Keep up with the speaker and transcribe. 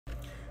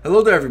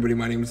Hello there everybody,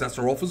 my name is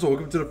Masterofroflness, and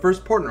welcome to the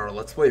first part in our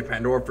Let's Play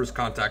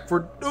Pandora-First-Contact.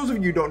 For those of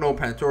you who don't know,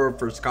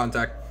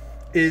 Pandora-First-Contact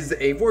is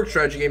a 4X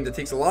strategy game that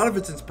takes a lot of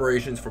its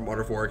inspirations from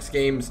other 4X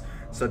games,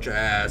 such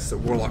as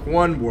Warlock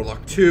 1,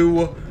 Warlock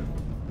 2,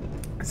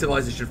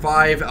 Civilization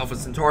 5, Alpha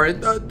Centauri,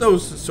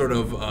 those sort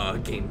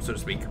of games, so to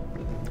speak.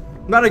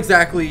 Not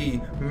exactly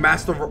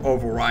Master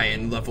of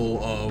Orion level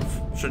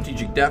of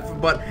strategic depth,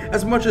 but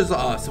as much as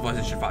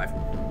Civilization 5.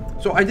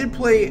 So I did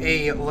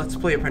play a Let's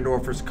Play of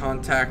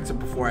Pandora-First-Contact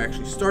before I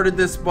actually started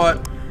this,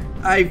 but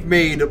I've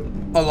made a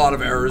lot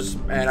of errors,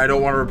 and I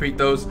don't want to repeat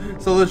those,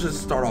 so let's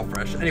just start off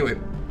fresh. Anyway,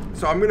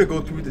 so I'm going to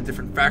go through the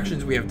different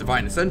factions. We have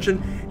Divine Ascension.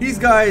 These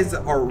guys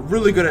are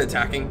really good at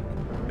attacking,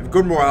 they have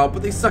good morale,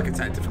 but they suck at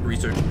scientific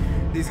research.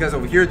 These guys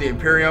over here, the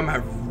Imperium,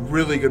 have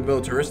really good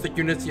militaristic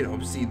units. You know,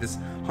 see this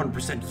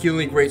 100%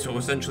 healing rate, so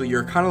essentially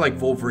you're kind of like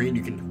Wolverine,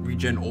 you can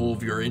regen all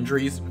of your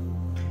injuries.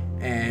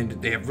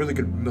 And they have really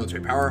good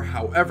military power.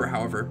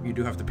 However, you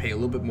do have to pay a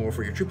little bit more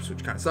for your troops,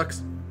 which kind of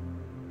sucks.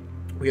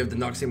 We have the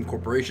Noxium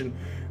Corporation,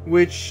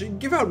 which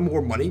give out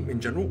more money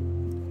in general,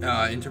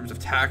 in terms of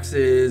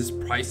taxes,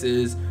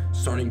 prices,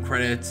 starting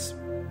credits.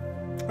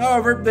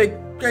 However,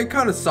 they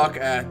kind of suck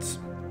at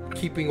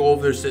keeping all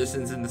of their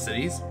citizens in the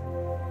cities.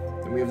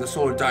 Then we have the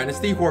Solar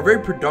Dynasty, who are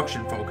very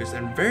production focused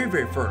and very,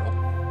 very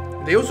fertile.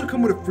 They also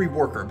come with a free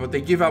worker, but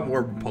they give out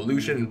more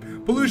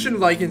pollution.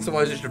 Pollution, like in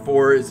Civilization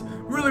 4, is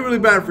really, really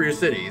bad for your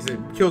cities. It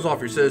kills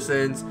off your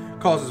citizens,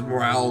 causes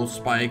morale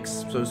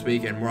spikes, so to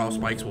speak, and morale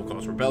spikes will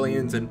cause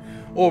rebellions, and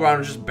all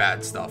around just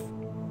bad stuff.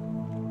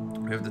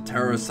 We have the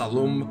Terra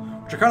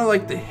Salum, which are kind of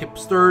like the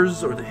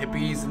hipsters, or the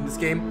hippies in this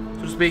game,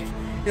 so to speak.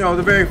 You know,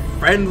 they're very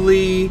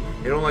friendly,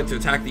 they don't like to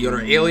attack the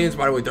other aliens.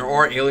 By the way, there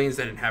are aliens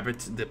that inhabit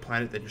the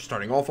planet that you're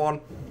starting off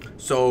on.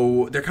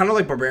 So, they're kind of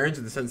like barbarians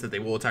in the sense that they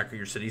will attack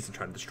your cities and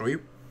try to destroy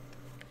you.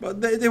 But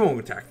they won't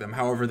attack them.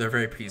 However, they're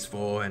very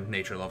peaceful and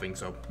nature-loving,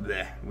 so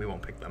bleh, we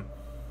won't pick them.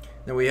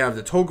 Then we have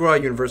the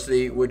Togra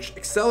University, which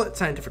excel at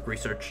scientific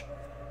research,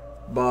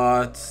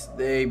 but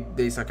they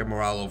suck at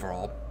morale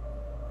overall.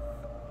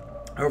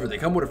 However, they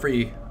come with a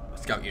free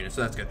scout unit,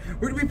 so that's good.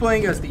 We're going to be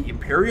playing as the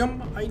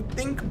Imperium, I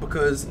think,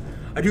 because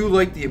I do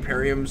like the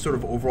Imperium's sort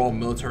of overall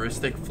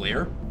militaristic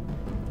flair.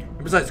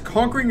 And besides,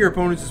 conquering your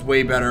opponents is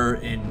way better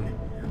in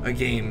a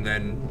game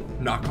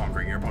than not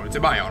conquering your opponents,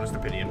 in my honest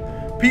opinion.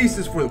 Peace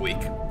is for the weak.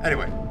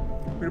 Anyway,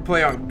 we're going to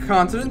play on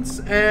continents,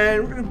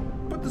 and we're going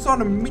to put this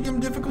on a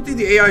medium difficulty.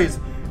 The AI is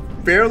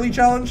fairly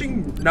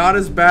challenging, not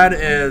as bad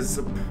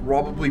as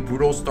probably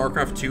brutal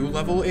StarCraft 2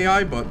 level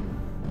AI, but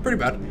pretty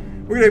bad.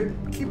 We're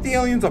going to keep the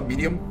aliens on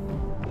medium,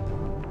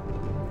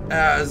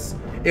 as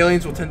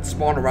aliens will tend to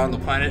spawn around the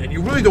planet, and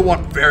you really don't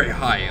want very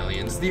high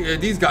aliens.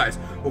 These guys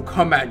will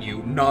come at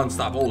you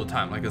non-stop all the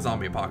time, like a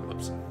zombie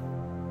apocalypse.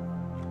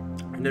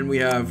 And then we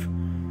have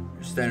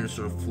your standard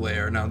sort of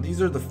flare. Now,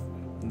 these are the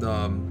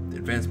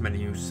advanced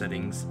menu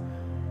settings.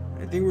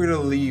 I think we're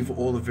going to leave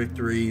all the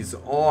victories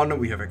on.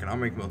 We have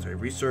economic, military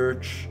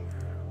research.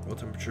 World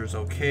temperature is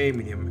okay.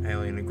 Medium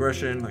alien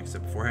aggression, like I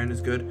said beforehand,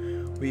 is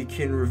good. We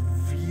can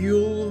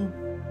reveal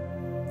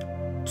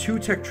 2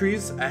 tech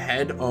trees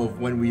ahead of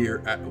when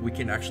we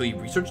can actually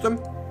research them.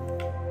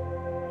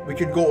 We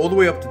can go all the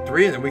way up to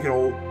 3, and then we can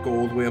go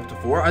all the way up to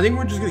 4. I think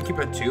we're just going to keep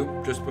it at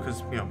 2, just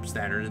because, you know,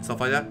 standard and stuff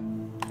like that.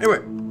 Anyway,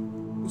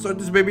 let's start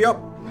this baby up.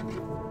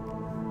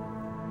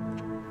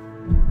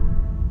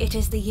 It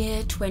is the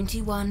year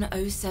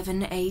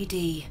 2107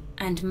 AD,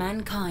 and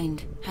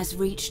mankind has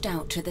reached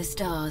out to the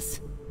stars.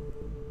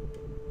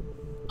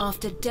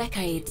 After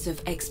decades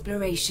of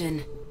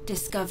exploration,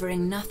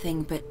 discovering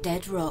nothing but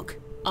dead rock,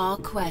 our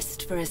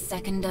quest for a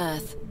second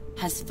Earth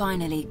has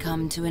finally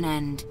come to an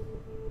end.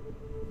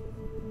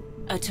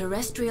 A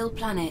terrestrial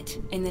planet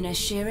in the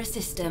Nashira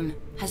system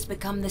has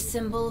become the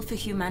symbol for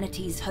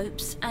humanity's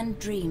hopes and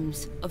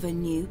dreams of a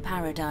new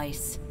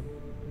paradise.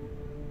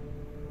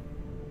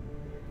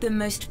 The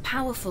most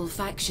powerful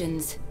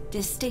factions,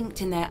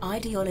 distinct in their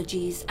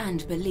ideologies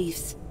and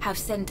beliefs, have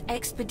sent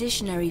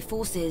expeditionary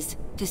forces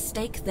to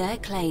stake their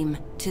claim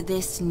to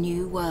this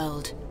new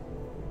world.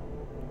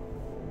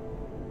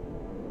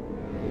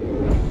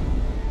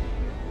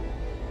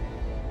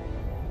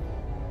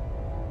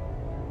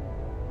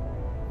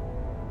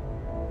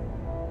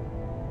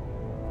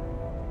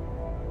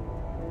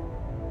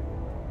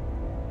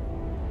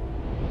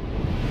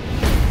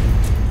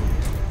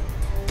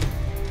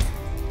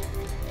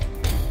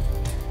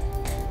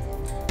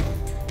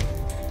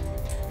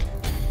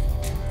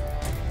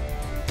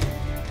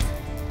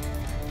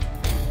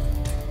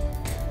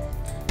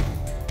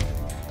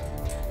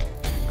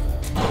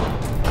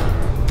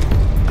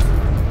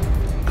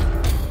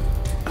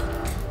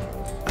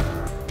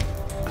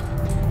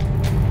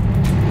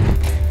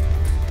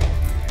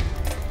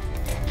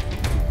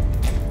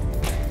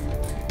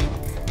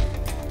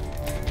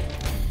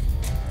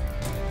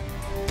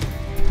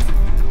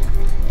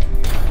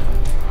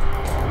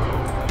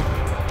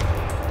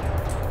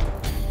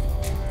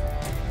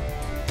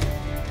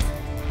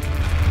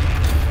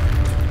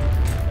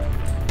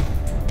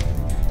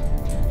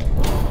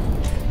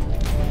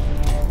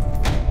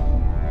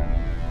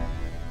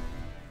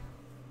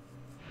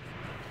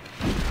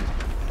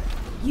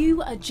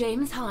 You are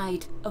James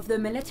Hyde of the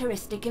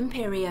militaristic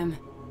Imperium.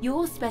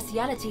 Your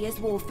speciality is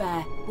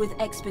warfare, with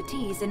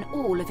expertise in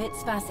all of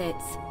its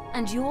facets.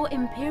 And your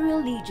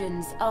Imperial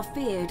legions are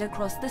feared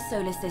across the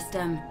solar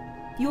system.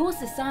 Your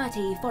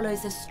society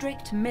follows a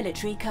strict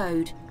military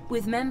code,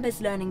 with members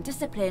learning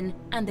discipline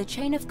and the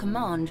chain of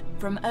command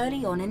from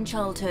early on in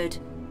childhood.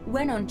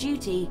 When on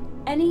duty,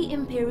 any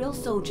Imperial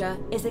soldier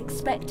is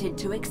expected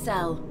to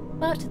excel,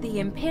 but the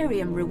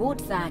Imperium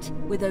rewards that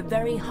with a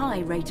very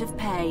high rate of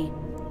pay.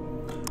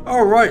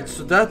 Alright,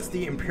 so that's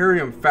the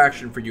Imperium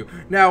faction for you.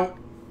 Now,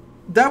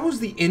 that was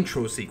the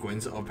intro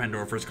sequence of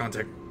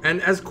Pandora-First-Contact,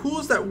 and as cool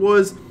as that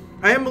was,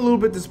 I am a little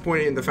bit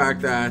disappointed in the fact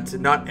that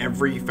not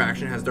every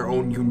faction has their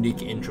own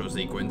unique intro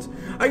sequence.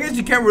 I guess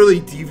you can't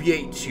really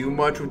deviate too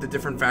much with the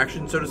different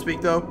factions, so to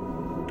speak, though.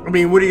 I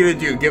mean, what are you going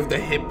to do? Give the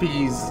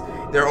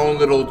hippies their own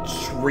little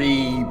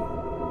tree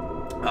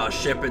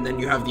ship, and then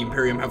you have the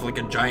Imperium have like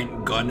a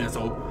giant gun as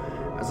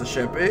a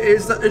ship.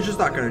 It's just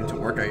not going to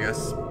work, I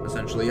guess,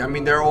 essentially. I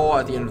mean, they're all,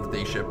 at the end of the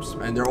day, ships,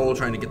 and they're all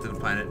trying to get to the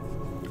planet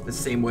the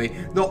same way.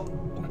 The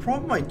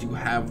problem I do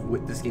have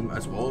with this game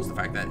as well is the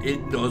fact that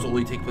it does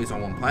only take place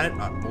on one planet,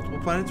 not multiple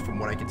planets, from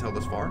what I can tell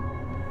thus far.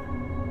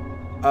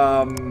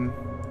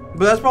 But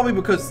that's probably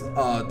because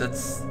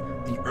that's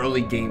the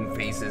early game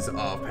phases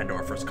of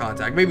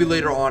Pandora-First-Contact. Maybe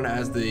later on,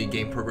 as the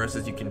game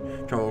progresses, you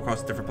can travel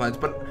across different planets.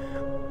 But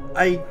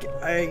I'm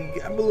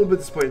a little bit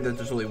disappointed that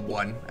there's only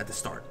one at the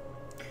start.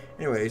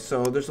 Anyway,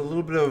 so there's a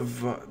little bit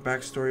of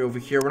backstory over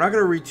here. We're not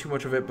going to read too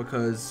much of it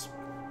because,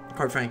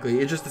 quite frankly,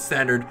 it's just a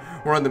standard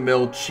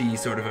run-of-the-mill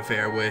cheese sort of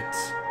affair with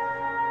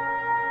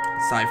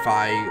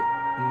sci-fi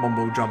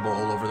mumbo-jumbo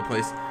all over the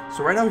place.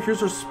 So right now,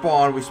 here's our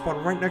spawn. We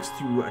spawn right next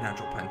to a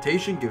natural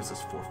plantation, gives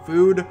us 4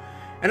 food.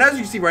 And as you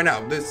can see right now,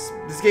 this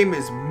game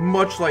is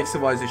much like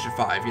Civilization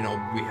 5. You know,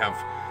 we have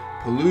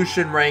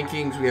pollution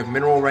rankings, we have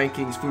mineral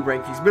rankings, food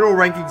rankings. Mineral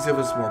rankings give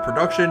us more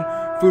production.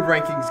 Food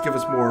rankings give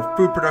us more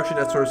food production,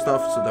 that sort of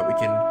stuff, so that we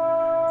can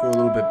go a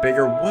little bit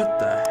bigger. What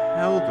the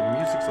hell? The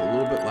music's a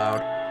little bit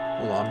loud.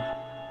 Hold on.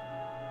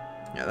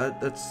 Yeah,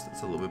 that's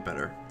a little bit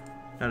better.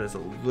 That is a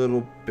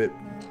little bit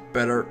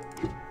better.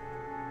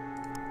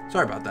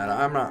 Sorry about that.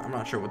 I'm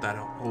not sure what that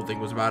whole thing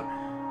was about.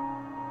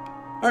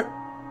 All right,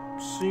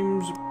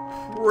 seems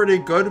pretty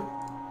good.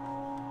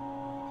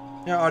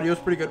 Yeah, audio's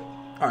pretty good.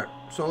 All right,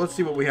 so let's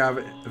see what we have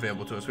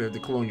available to us. We have the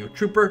colonial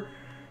trooper.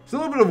 He's a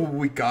little bit of a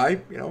weak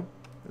guy, you know,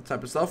 that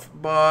type of stuff,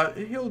 but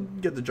he'll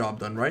get the job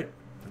done, right?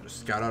 I'll just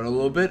scout out a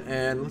little bit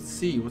and let's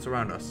see what's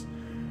around us.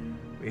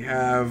 We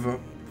have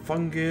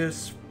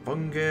fungus,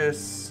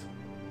 mountains.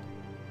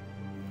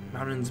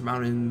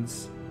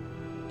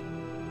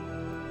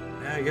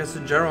 Yeah, I guess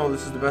in general,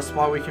 this is the best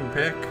spot we can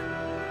pick.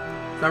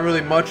 It's not really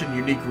much in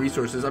unique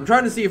resources. I'm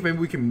trying to see if maybe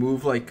we can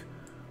move, like,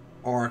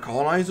 our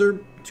colonizer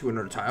to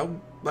another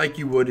tile, like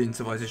you would in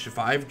Civilization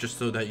 5, just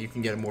so that you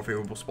can get a more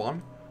favorable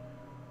spawn.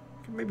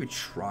 I can maybe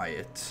try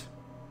it.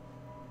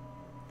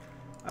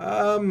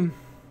 I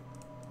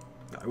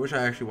wish I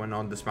actually went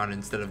on this mountain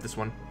instead of this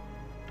one.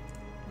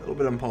 A little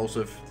bit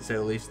impulsive, to say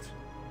the least.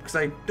 Because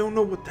I don't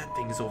know what that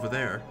thing is over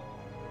there.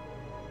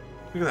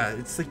 Look at that.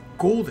 It's like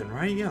golden,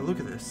 right? Yeah, look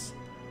at this.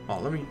 Oh,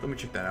 let me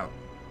check that out.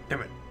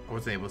 Damn it. I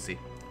wasn't able to see.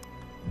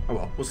 Oh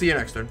well. We'll see you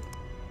next turn.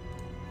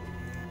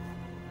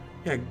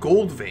 Yeah,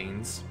 gold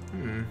veins.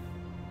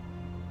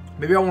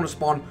 Maybe I want to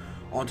spawn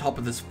on top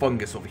of this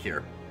fungus over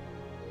here.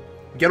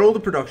 Get all the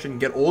production,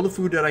 get all the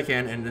food that I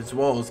can, and as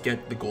well as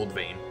get the gold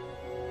vein.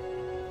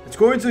 It's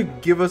going to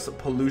give us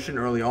pollution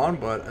early on,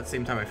 but at the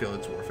same time I feel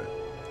it's worth it.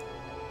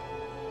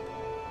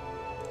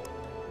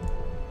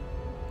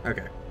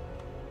 Okay.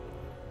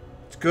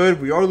 It's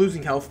good. We are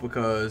losing health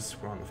because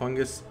we're on the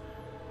fungus.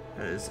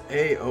 That is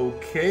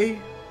A-okay.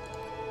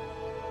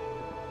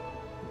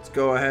 Let's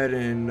go ahead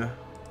and...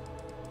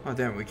 Oh,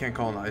 damn it. We can't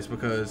colonize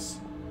because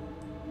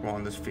we're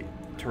on this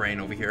terrain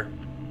over here.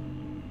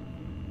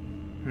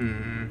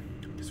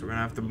 Guess we're going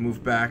to have to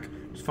move back.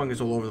 There's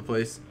fungus all over the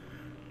place.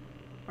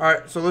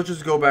 Alright, so let's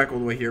just go back all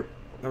the way here.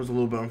 That was a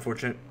little bit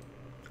unfortunate.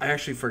 I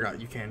actually forgot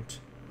you can't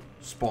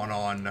spawn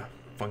on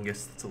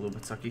fungus. It's a little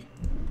bit sucky.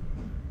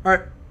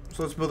 Alright,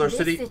 so let's build our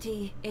city. This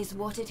city is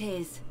what it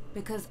is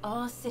because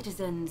our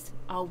citizens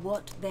are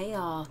what they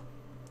are.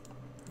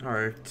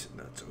 Alright,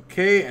 that's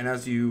okay. And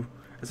as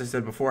I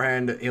said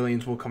beforehand,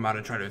 aliens will come out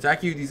and try to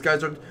attack you. These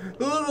guys are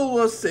the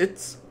little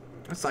sites,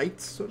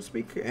 so to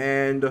speak.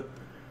 And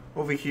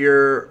over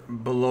here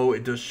below,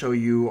 it does show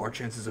you our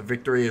chances of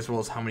victory, as well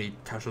as how many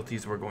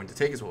casualties we're going to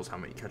take, as well as how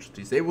many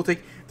casualties they will take.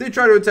 If they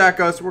try to attack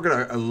us, we're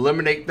going to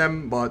eliminate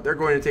them, but they're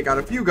going to take out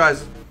a few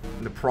guys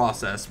in the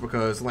process,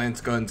 because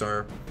lance guns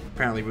are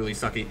apparently really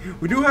sucky.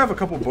 We do have a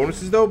couple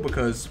bonuses, though,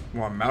 because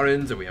we're on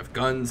mountains, and we have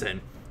guns, and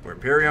we're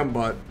Imperium,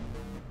 but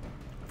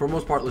for the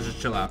most part, let's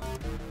just chill out.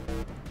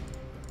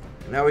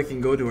 Now we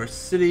can go to our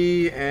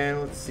city,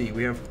 and let's see,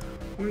 we have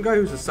one guy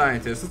who's a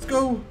scientist. Let's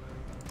go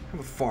have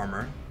a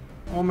farmer.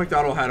 Old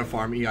MacDonald had a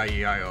farm,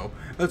 E-I-E-I-O.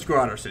 Let's grow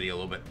out our city a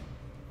little bit.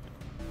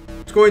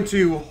 It's going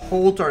to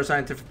halt our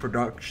scientific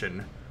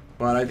production,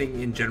 but I think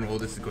in general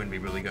this is going to be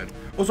really good.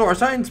 Also, our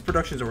science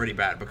production is already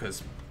bad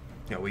because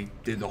Yeah, we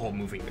did the whole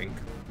moving thing.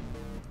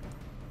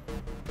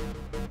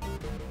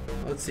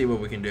 Let's see what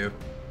we can do.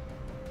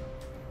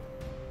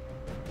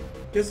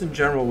 I guess in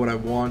general what I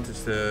want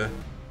is to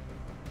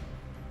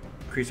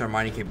increase our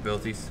mining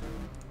capabilities.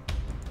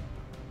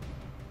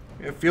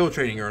 We have field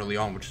training early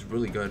on, which is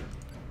really good.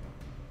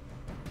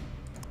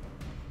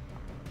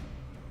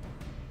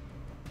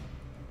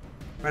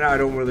 Right now I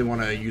don't really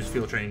want to use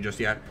field training just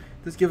yet.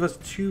 This gives us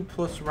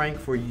 2+ rank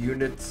for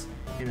units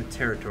in a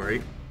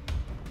territory.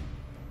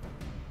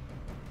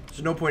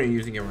 There's no point in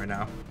using it right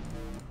now.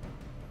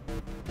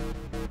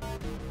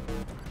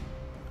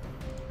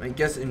 I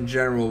guess in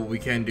general what we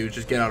can do is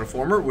just get out a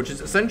former, which is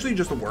essentially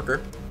just a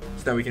worker,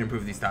 so that we can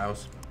improve these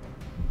tiles.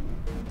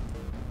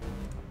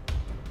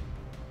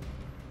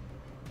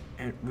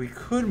 And we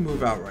could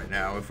move out right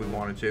now if we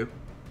wanted to.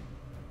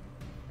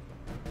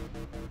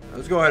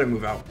 Let's go ahead and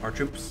move out our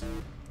troops.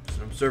 There's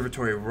an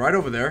observatory right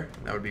over there.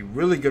 That would be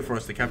really good for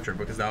us to capture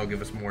because that will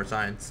give us more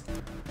science.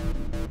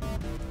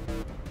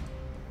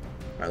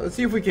 Alright, let's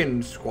see if we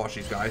can squash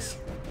these guys.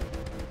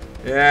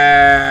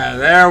 Yeah,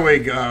 there we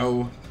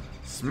go.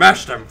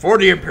 Smash them for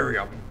the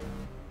Imperium.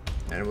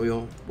 And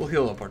we'll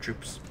heal up our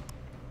troops.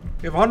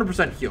 We have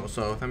 100% heal,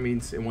 so that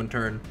means in one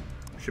turn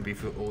we should be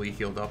fully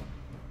healed up.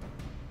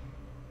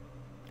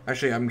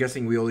 Actually, I'm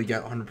guessing we only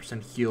get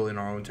 100% heal in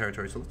our own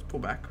territory, so let's pull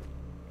back.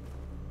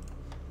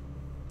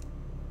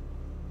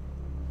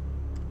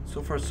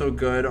 So far, so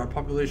good. Our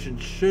population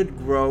should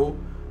grow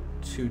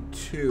to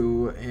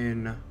 2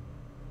 in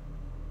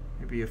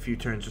maybe a few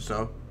turns or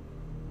so,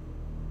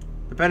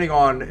 depending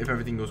on if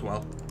everything goes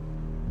well.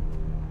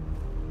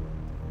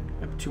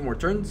 Yep, 2 more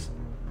turns.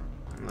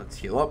 And let's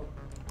heal up.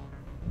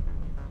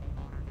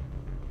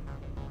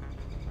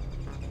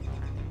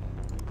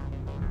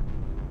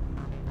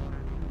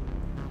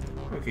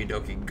 Okie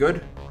dokie,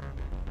 good.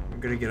 We're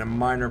gonna get a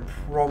miner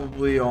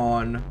probably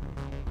on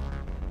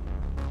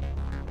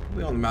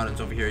the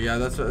mountains over here. Yeah,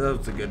 that's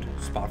a good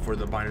spot for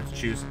the miner to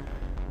choose.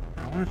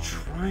 I want to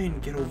try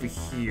and get over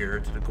here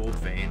to the gold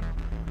vein.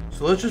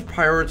 So let's just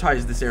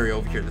prioritize this area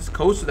over here, this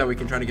coast, so that we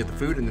can try to get the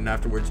food, and then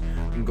afterwards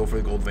we can go for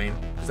the gold vein,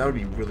 because that would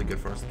be really good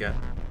for us to get.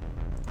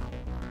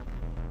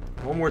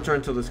 One more turn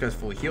until this guy's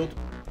fully healed.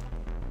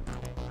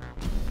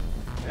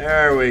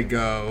 There we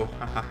go.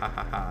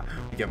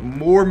 We get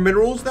more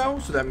minerals now,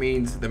 so that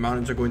means the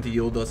mountains are going to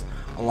yield us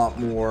a lot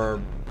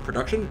more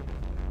production,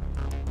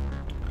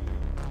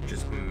 which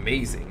is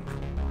amazing.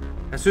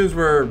 As soon as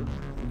we're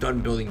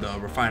done building the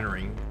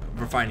refining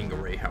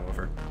array,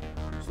 however.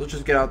 So let's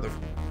just get out the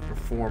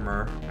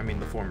former,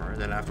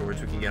 then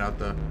afterwards we can get out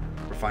the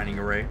refining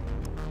array.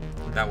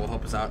 That will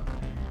help us out,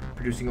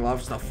 producing a lot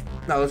of stuff.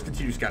 Now let's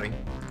continue scouting.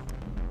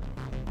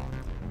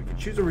 We can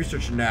choose a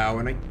research now,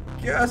 and I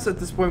guess at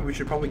this point we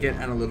should probably get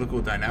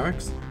analytical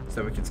dynamics so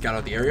that we can scout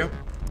out the area.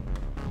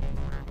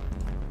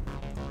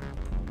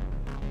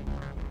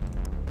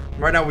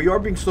 Right now we are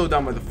being slowed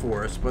down by the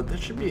forest, but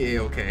that should be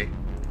a-okay,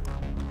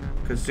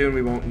 because soon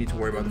we won't need to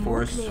worry about the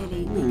forest.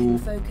 Clearly, we can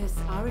focus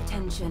our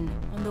attention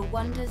on the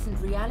wonders and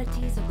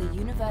realities of the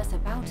universe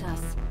about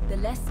us, the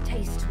less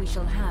taste we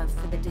shall have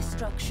for the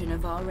destruction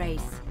of our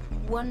race.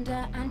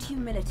 Wonder and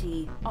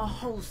humility are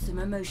wholesome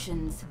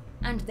emotions,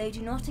 and they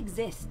do not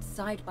exist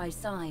side by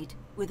side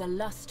with a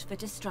lust for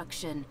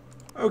destruction.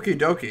 Okie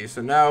dokie,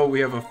 so now we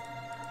have a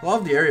lot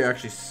of the area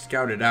actually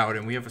scouted out,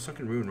 and we have a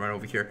sunken ruin right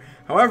over here.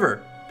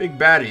 However, big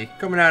baddie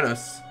coming at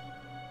us.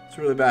 It's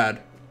really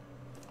bad.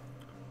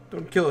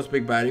 Don't kill us,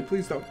 big baddie.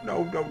 Please don't.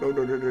 No, no, no,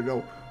 no, no, no,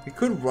 no. We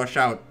could rush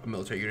out a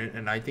military unit,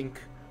 and I think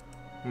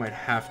we might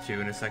have to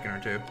in a second or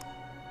two.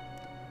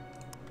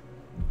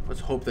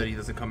 Let's hope that he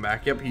doesn't come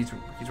back. Yep, he's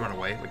run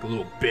away like a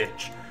little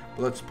bitch.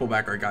 But let's pull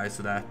back our guys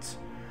so that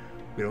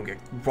we don't get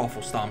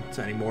ruffle stomped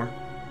anymore.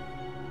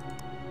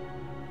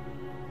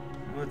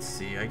 Let's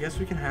see. I guess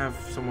we can have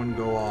someone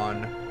go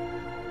on.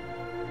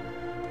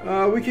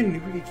 We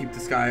can keep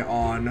this guy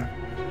on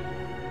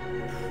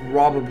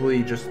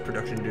probably just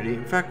production duty.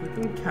 In fact, we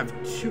can have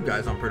 2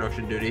 guys on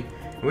production duty.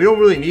 And we don't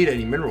really need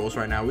any minerals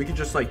right now. We can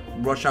just like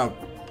rush out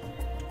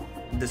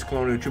this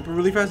colonial trooper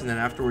really fast, and then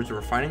afterwards the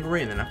refining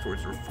array, and then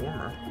afterwards the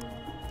reformer.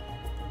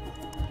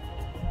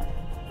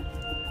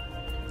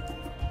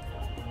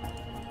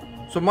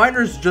 So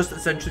miners just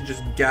essentially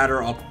just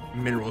gather up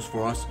minerals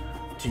for us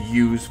to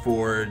use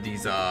for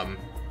these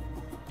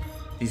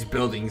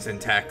buildings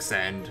and techs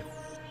and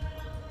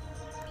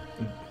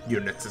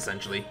units,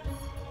 essentially,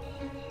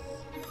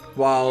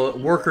 while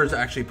workers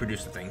actually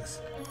produce the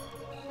things.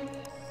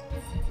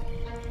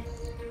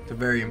 It's a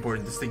very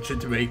important distinction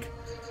to make.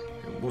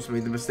 I almost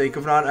made the mistake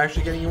of not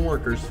actually getting in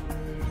workers.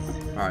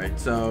 Alright,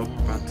 so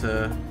about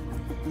to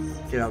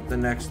get out the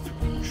next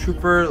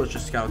trooper. Let's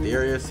just scout the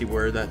area, see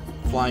where that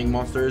flying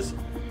monster is.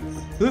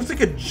 It looks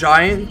like a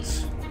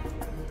giant.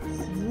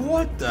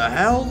 What the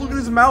hell? Look at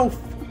his mouth.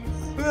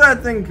 Look at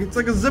that thing. It's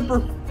like a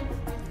zipper.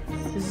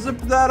 Zip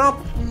that up.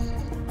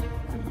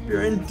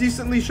 You're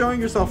indecently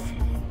showing yourself.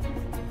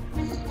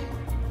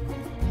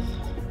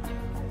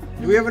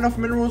 Do we have enough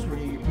minerals? We're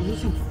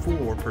losing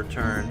 4 per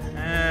turn.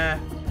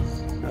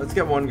 Let's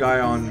get one guy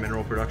on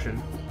mineral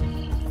production.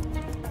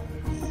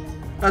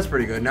 That's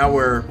pretty good. Now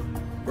we're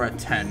at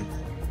 10.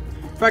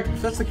 In fact,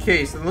 if that's the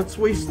case, then let's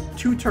waste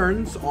 2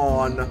 turns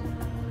on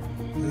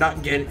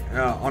not getting,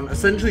 on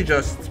essentially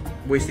just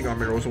wasting our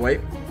minerals away,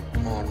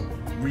 on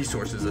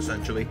resources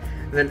essentially.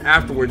 And then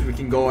afterwards we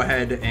can go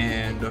ahead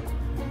and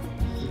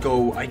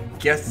go, I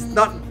guess,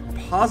 not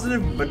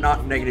positive but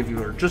not negative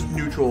either, just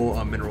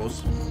neutral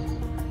minerals.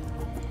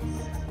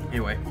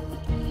 Anyway,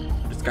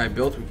 this guy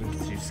built, we can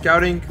continue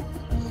scouting.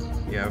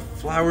 We have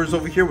flowers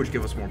over here which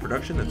give us more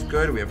production, that's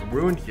good. We have a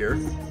ruin here.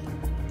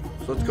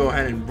 So let's go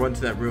ahead and run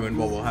to that ruin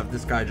while we'll have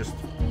this guy just,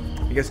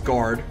 I guess,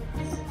 guard.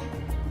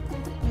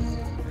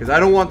 Because I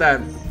don't want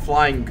that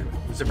flying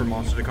zipper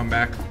monster to come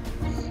back.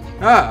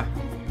 Ah!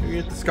 We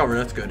get discovered,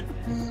 that's good.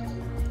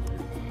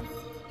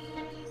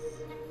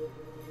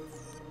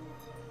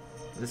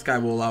 This guy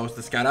will allow us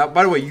to scout out.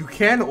 By the way, you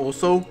can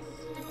also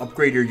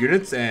upgrade your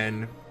units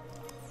and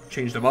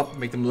change them up,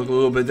 make them look a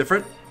little bit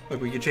different.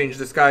 Like we could change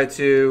this guy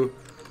to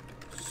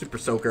Super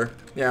Soaker.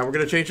 Yeah, we're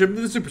going to change him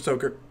to the Super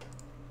Soaker.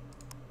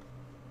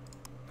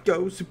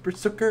 Go, Super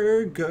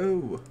Soaker,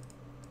 go.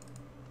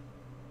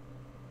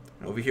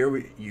 And over here,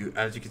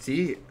 as you can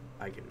see,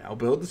 I can now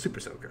build the Super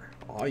Soaker.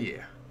 Oh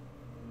yeah.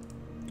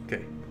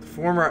 Okay, the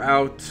former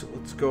out.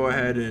 Let's go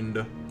ahead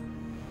and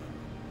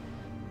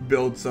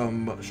build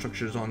some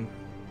structures on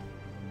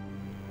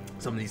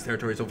some of these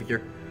territories over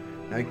here.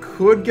 Now, I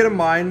could get a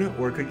mine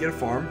or I could get a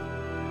farm.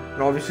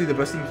 And obviously the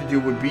best thing to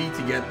do would be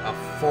to get a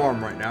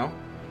farm right now,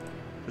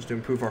 just to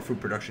improve our food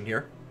production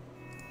here.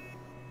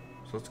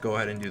 So let's go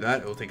ahead and do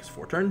that. It will take us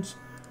 4 turns.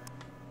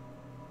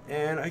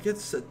 And I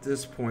guess at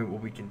this point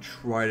what we can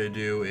try to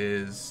do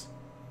is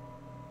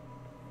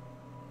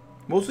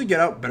mostly get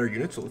out better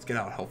units. So let's get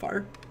out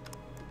Hellfire.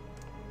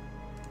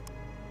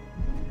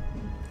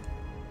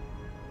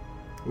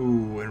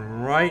 Ooh,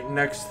 and right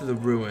next to the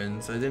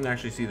ruins, I didn't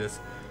actually see this,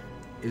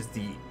 is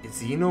the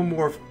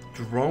Xenomorph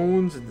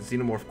drones and the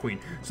Xenomorph Queen.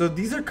 So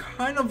these are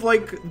kind of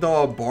like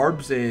the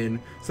barbs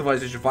in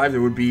Civilization 5. There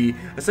would be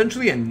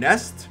essentially a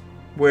nest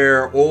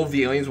where all of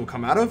the aliens will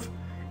come out of,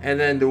 and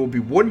then there will be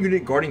one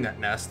unit guarding that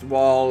nest,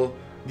 while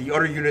the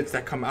other units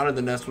that come out of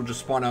the nest will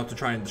just spawn out to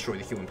try and destroy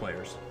the human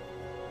players.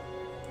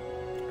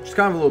 Which is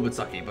kind of a little bit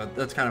sucky, but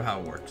that's kind of how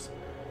it works.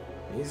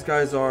 These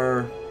guys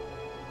are,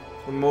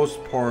 for the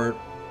most part,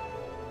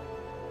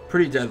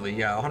 pretty deadly.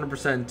 Yeah,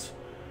 100%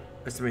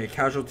 estimated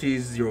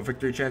casualties, 0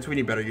 victory chance. We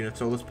need better units,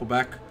 so let's pull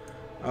back.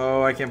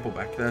 Oh, I can't pull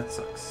back. That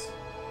sucks.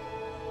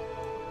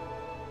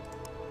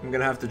 I'm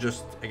gonna have to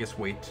just, I guess,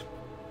 wait.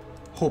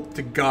 Hope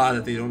to God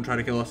that they don't try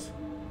to kill us.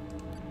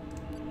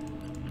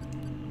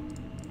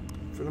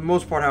 For the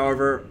most part,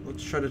 however,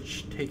 let's try to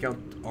take out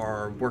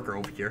our worker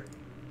over here.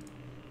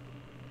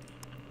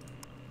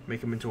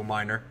 Make him into a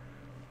miner.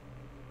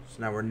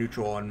 So now we're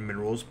neutral on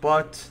minerals,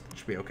 but it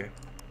should be okay.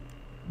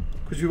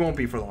 Because we won't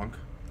be for long.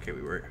 Okay,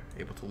 we were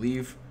able to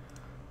leave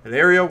that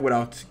area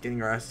without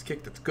getting our asses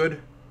kicked. That's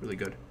good. Really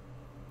good.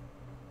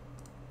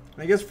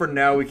 And I guess for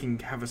now we can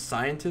have a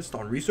scientist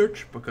on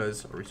research,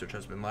 because our research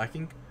has been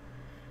lacking.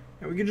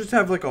 And we can just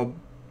have like a,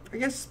 I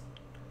guess,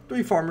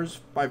 3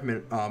 farmers, 5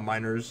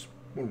 miners,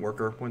 1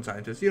 worker, 1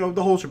 scientist. You know,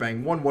 the whole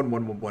shebang. 1, 1,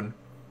 1, 1, 1.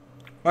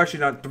 Well,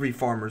 actually not 3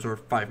 farmers or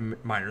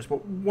 5 miners,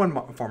 but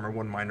 1 farmer,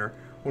 1 miner,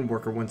 1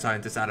 worker, 1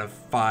 scientist out of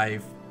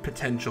 5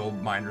 potential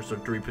miners, or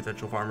 3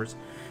 potential farmers.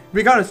 It'd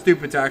be kind of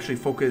stupid to actually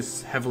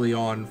focus heavily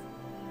on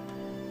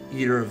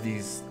either of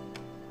these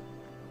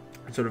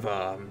sort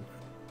of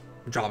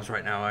jobs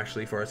right now,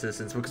 actually, for our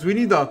citizens, because we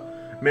need the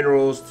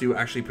minerals to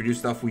actually produce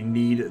stuff. We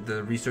need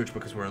the research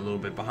because we're a little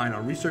bit behind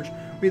on research.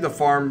 We need the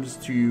farms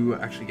to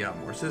actually get out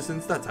more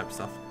citizens, that type of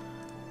stuff.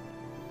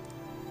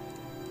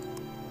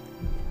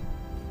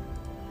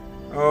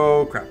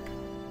 Oh crap,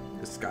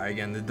 this guy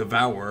again, the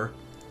Devourer.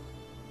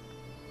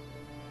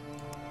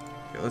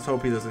 Okay, let's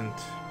hope he doesn't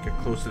get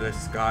close to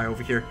this guy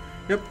over here.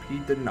 Yep, he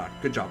did not.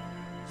 Good job.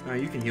 So now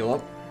you can heal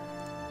up.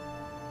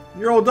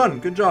 You're all done.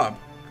 Good job.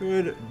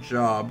 Good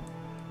job.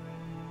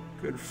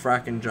 Good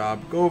fracking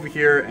job. Go over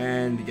here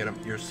and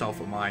get yourself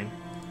a mine.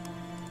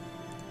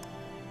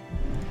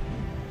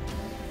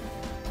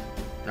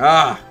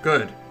 Ah,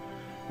 good.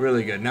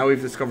 Really good. Now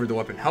we've discovered the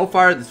weapon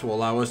Hellfire. This will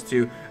allow us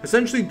to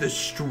essentially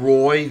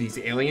destroy these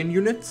alien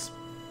units.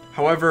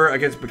 However,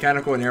 against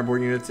mechanical and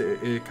airborne units,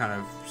 it kind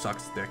of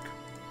sucks dick.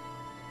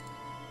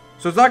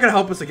 So it's not going to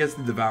help us against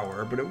the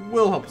Devourer, but it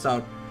will help us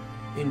out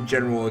in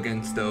general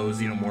against those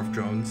Xenomorph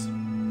drones.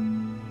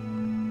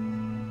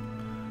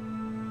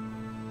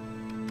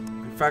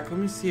 In fact, let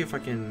me see if I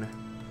can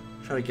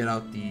try to get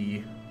out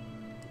the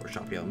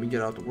workshop. Yeah, let me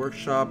get out the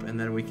workshop, and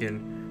then we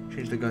can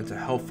change the gun to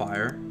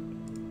Hellfire.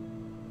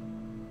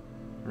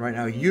 Right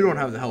now, you don't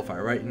have the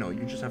Hellfire, right? No,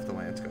 you just have the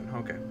lance gun.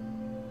 Okay.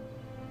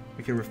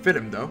 We can refit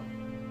him, though.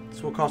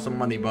 This will cost some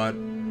money, but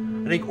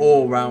I think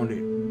all around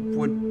it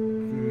would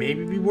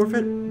maybe be worth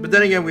it. But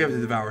then again, we have the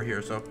Devourer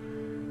here, so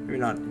maybe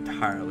not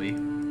entirely.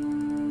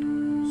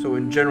 So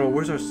in general,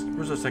 where's our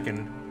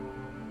second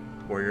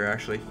warrior,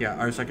 actually? Yeah,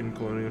 our second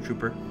colonial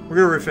trooper. We're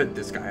gonna refit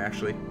this guy,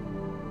 actually.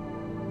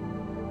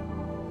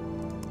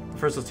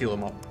 First, let's heal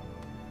him up.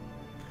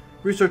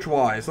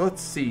 Research-wise,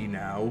 let's see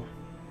now.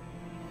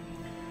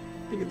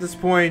 I think at this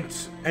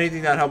point,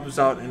 anything that helps us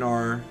out in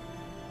our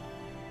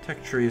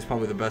tech tree is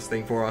probably the best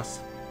thing for us.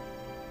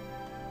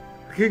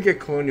 We could get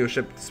colonial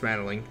ship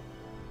dismantling.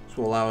 This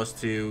will allow us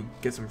to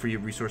get some free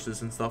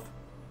resources and stuff.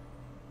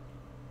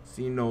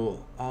 Sorry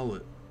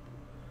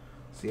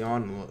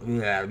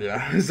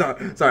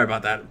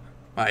about that.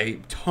 My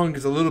tongue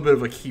is a little bit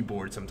of a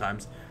keyboard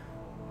sometimes.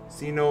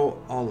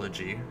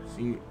 Xenology.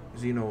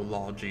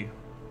 Xenology.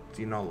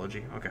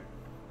 Okay.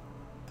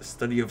 The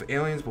study of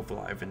aliens, both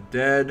alive and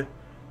dead.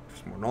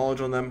 There's more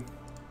knowledge on them.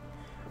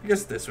 I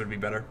guess this would be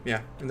better.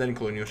 Yeah. And then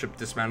colonial ship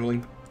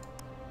dismantling.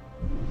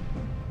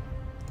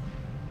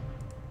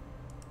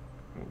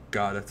 Oh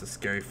god, that's a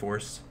scary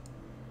force.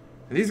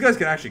 And these guys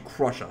can actually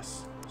crush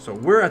us. So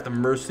we're at the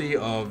mercy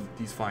of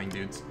these flying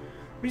dudes.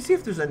 Let me see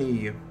if there's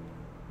any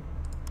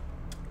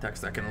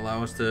text that can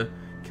allow us to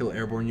kill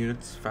airborne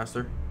units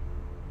faster.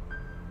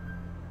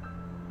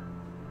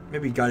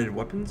 Maybe guided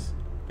weapons?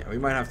 Yeah, we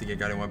might have to get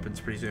guided weapons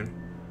pretty soon.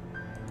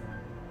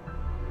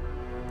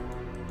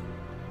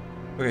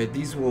 Okay,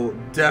 these will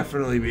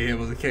definitely be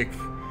able to kick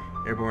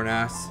airborne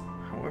ass.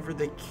 However,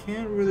 they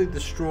can't really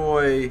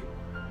destroy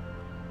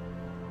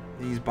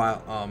these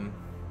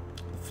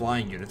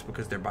flying units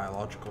because they're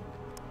biological.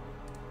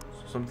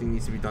 So something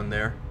needs to be done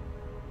there.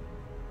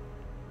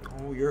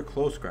 Oh, you're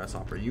close,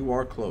 Grasshopper. You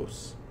are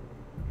close.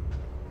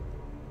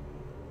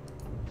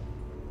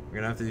 We're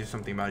gonna have to do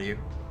something about you.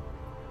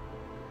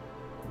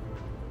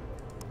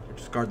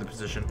 Just guard the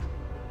position.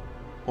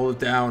 Hold it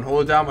down.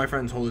 Hold it down, my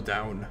friends. Hold it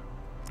down.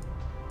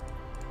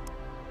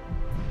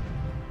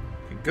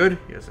 Okay, good.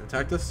 He hasn't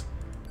attacked us.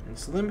 And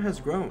Slim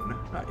has grown.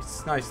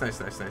 Nice. Nice. We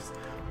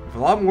have a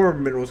lot more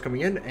minerals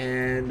coming in,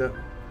 and we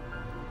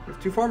have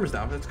 2 farmers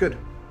now. That's good.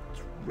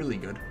 It's really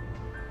good.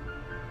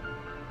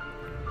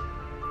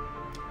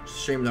 It's a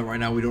shame that right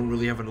now we don't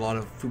really have a lot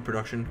of food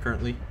production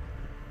currently.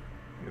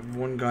 We have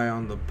 1 guy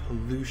on the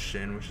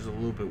pollution, which is a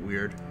little bit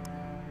weird.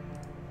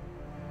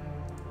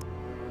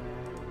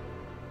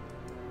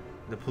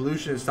 The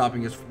pollution is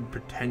stopping us from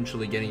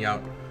potentially getting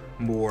out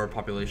more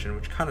population,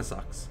 which kind of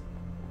sucks.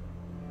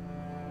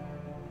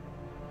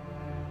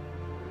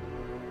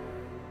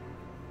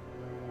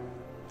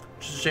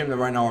 It's just a shame that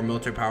right now our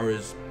military power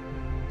is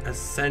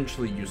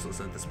essentially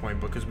useless at this point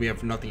because we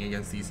have nothing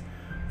against these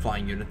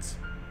flying units.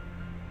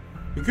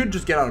 We could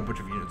just get out a bunch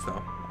of units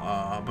though.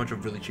 A bunch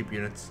of really cheap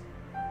units.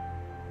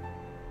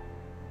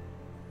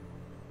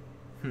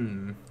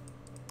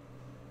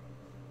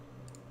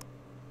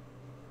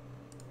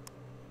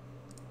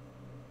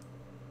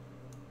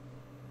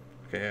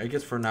 Okay, I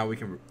guess for now we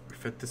can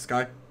refit this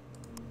guy.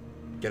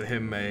 Get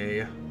him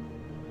a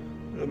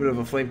little bit of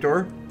a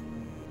flamethrower.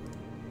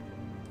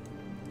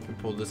 Can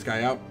pull this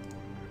guy out.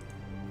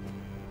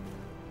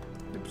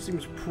 It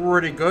seems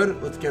pretty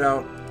good. Let's get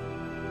out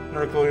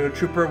another colonial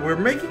trooper. We're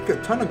making a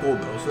ton of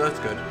gold though, so that's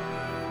good.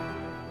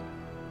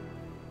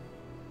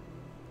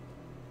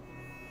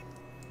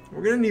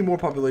 We're gonna need more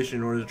population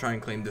in order to try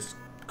and claim this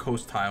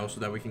coast tile so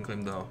that we can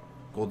claim the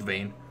gold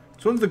vein.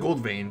 So once the gold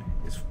vein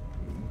is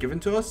given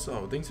to us,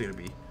 oh, things are gonna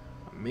be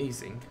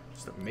amazing.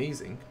 Just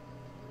amazing.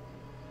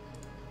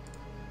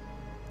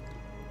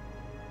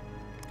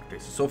 Okay,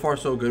 so far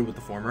so good with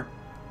the former.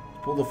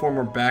 Let's pull the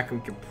former back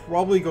and we can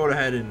probably go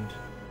ahead and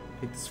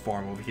take this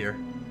farm over here.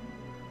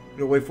 We're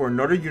gonna wait for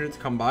another unit to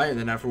come by, and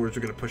then afterwards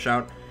we're gonna push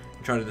out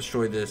and try to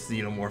destroy this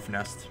xenomorph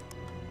nest.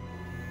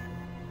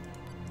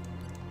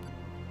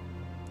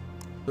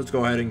 Let's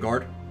go ahead and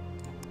guard.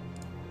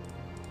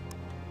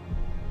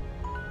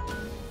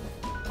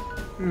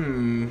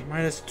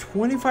 Minus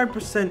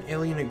 25%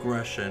 alien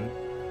aggression.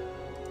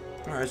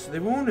 Alright, so they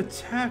won't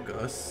attack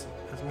us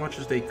as much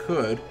as they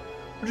could,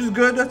 which is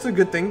good. That's a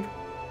good thing.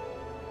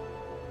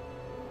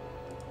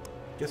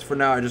 Guess for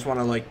now I just want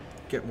to like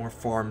get more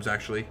farms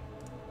actually,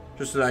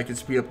 just so that I can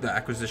speed up the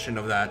acquisition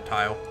of that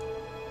tile.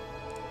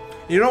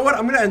 You know what?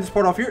 I'm going to end this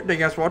part off here. Thank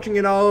you guys for watching,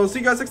 and I'll see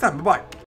you guys next time. Bye-bye.